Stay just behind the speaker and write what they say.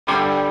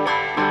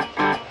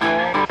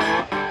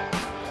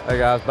Hey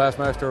guys,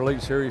 Bassmaster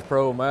Elite Series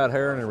Pro Matt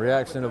Herren and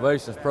Reaction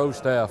Innovations Pro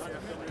staff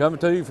coming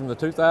to you from the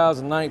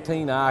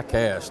 2019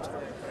 ICAST.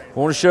 I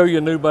want to show you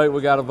a new bait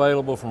we got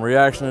available from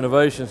Reaction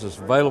Innovations. It's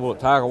available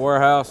at Tackle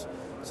Warehouse.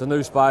 It's a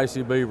new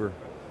Spicy Beaver.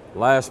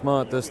 Last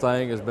month this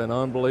thing has been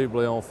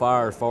unbelievably on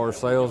fire as far as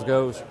sales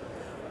goes.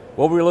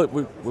 What we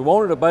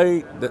wanted a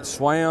bait that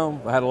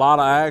swam, had a lot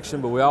of action,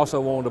 but we also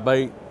wanted a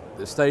bait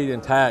that stayed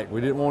intact.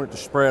 We didn't want it to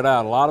spread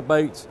out. A lot of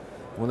baits,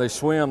 when they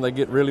swim, they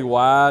get really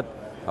wide.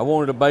 I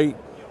wanted a bait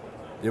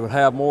it would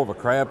have more of a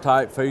crab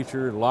type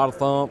feature, a lot of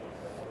thump,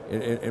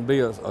 and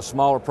be a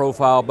smaller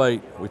profile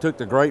bait. We took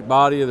the great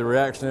body of the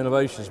Reaction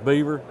Innovations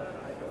Beaver.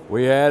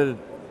 We added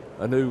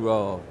a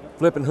new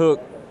flipping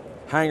hook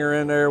hanger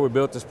in there. We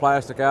built this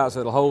plastic out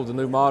so it'll hold the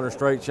new modern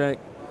straight shank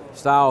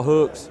style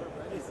hooks.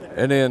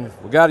 And then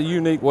we got a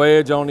unique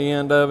wedge on the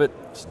end of it.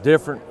 It's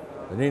different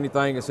than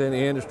anything that's in the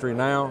industry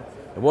now.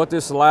 And what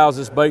this allows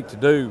this bait to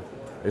do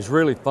is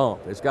really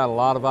thump. It's got a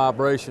lot of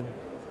vibration.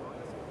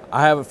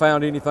 I haven't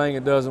found anything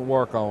it doesn't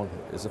work on.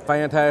 It's a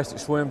fantastic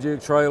swim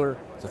jig trailer.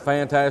 It's a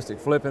fantastic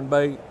flipping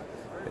bait.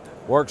 It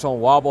works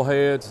on wobble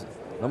heads.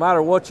 No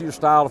matter what your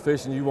style of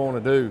fishing you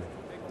want to do,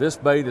 this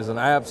bait is an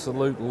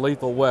absolute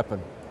lethal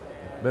weapon.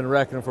 Been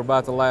wrecking for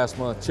about the last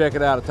month. Check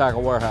it out at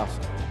Tackle Warehouse.